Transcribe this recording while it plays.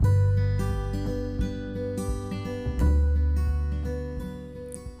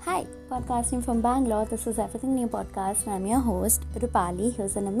Podcasting from Bangalore, this is Everything New Podcast, and I'm your host, Rupali,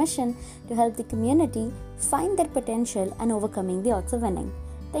 who's on a mission to help the community find their potential and overcoming the odds of winning.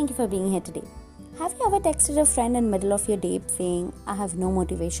 Thank you for being here today. Have you ever texted a friend in the middle of your day saying, I have no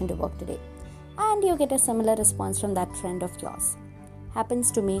motivation to work today? And you get a similar response from that friend of yours.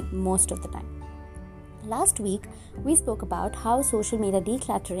 Happens to me most of the time. Last week, we spoke about how social media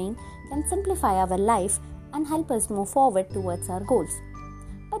decluttering can simplify our life and help us move forward towards our goals.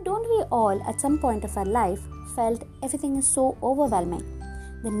 But don't we all, at some point of our life, felt everything is so overwhelming?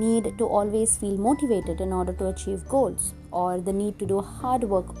 The need to always feel motivated in order to achieve goals, or the need to do hard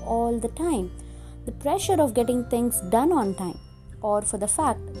work all the time, the pressure of getting things done on time, or for the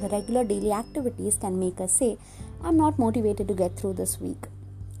fact the regular daily activities can make us say, I'm not motivated to get through this week,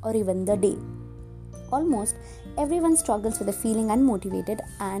 or even the day. Almost everyone struggles with the feeling unmotivated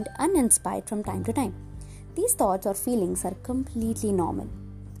and uninspired from time to time. These thoughts or feelings are completely normal.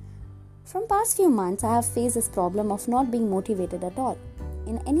 From past few months, I have faced this problem of not being motivated at all.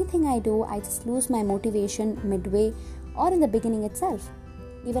 In anything I do, I just lose my motivation midway or in the beginning itself.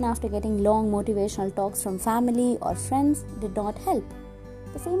 Even after getting long motivational talks from family or friends did not help.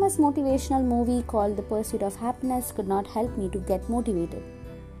 The famous motivational movie called The Pursuit of Happiness could not help me to get motivated.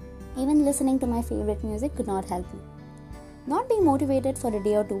 Even listening to my favorite music could not help me. Not being motivated for a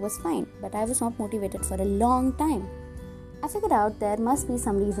day or two was fine, but I was not motivated for a long time. I figured out there must be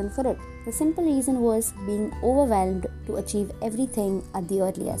some reason for it. The simple reason was being overwhelmed to achieve everything at the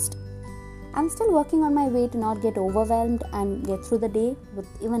earliest. I'm still working on my way to not get overwhelmed and get through the day with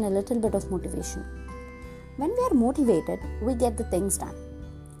even a little bit of motivation. When we are motivated, we get the things done.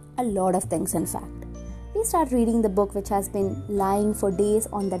 A lot of things, in fact. We start reading the book which has been lying for days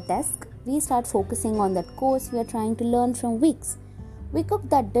on the desk. We start focusing on that course we are trying to learn from weeks. We cook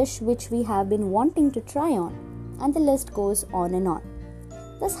that dish which we have been wanting to try on. And the list goes on and on.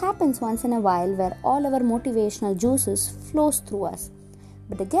 This happens once in a while where all our motivational juices flows through us.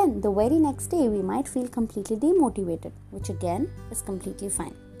 But again, the very next day we might feel completely demotivated, which again is completely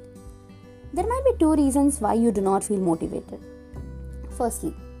fine. There might be two reasons why you do not feel motivated.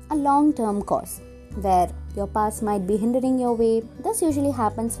 Firstly, a long-term cause, where your past might be hindering your way. This usually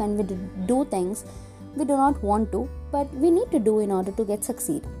happens when we do things we do not want to, but we need to do in order to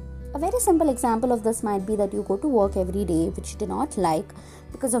succeed. A very simple example of this might be that you go to work every day which you do not like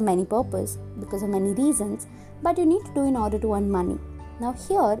because of many reasons, but you need to do in order to earn money. Now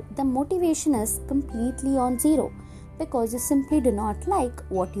here, the motivation is completely on zero because you simply do not like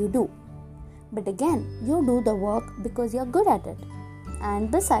what you do. But again, you do the work because you're good at it. And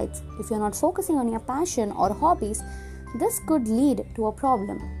besides, if you're not focusing on your passion or hobbies, this could lead to a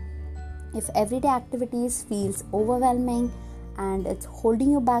problem. If everyday activities feels overwhelming, and it's holding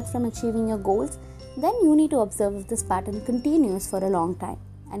you back from achieving your goals, then you need to observe if this pattern continues for a long time.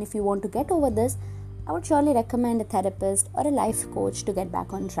 And if you want to get over this, I would surely recommend a therapist or a life coach to get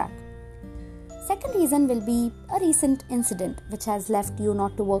back on track. Second reason will be a recent incident which has left you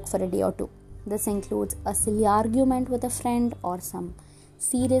not to work for a day or two. This includes a silly argument with a friend or some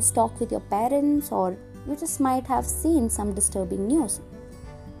serious talk with your parents, or you just might have seen some disturbing news.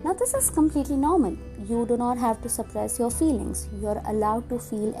 Now this is completely normal. You do not have to suppress your feelings. You are allowed to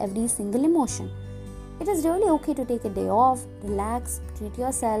feel every single emotion. It is really okay to take a day off, relax, treat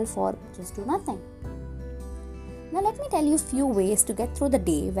yourself, or just do nothing. Now let me tell you a few ways to get through the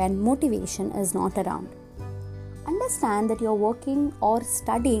day when motivation is not around. Understand that you are working or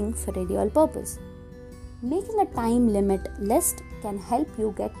studying for a real purpose. Making a time limit list can help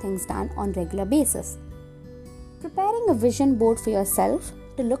you get things done on regular basis. Preparing a vision board for yourself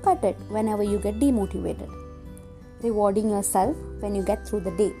to look at it whenever you get demotivated. Rewarding yourself when you get through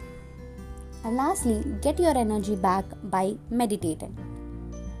the day. And lastly, get your energy back by meditating.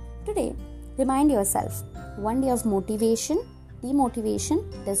 Today, remind yourself, one day of demotivation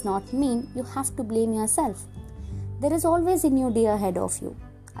does not mean you have to blame yourself. There is always a new day ahead of you.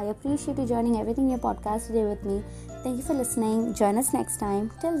 I appreciate you joining Everything New Podcast today with me. Thank you for listening. Join us next time.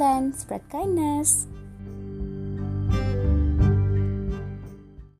 Till then, spread kindness.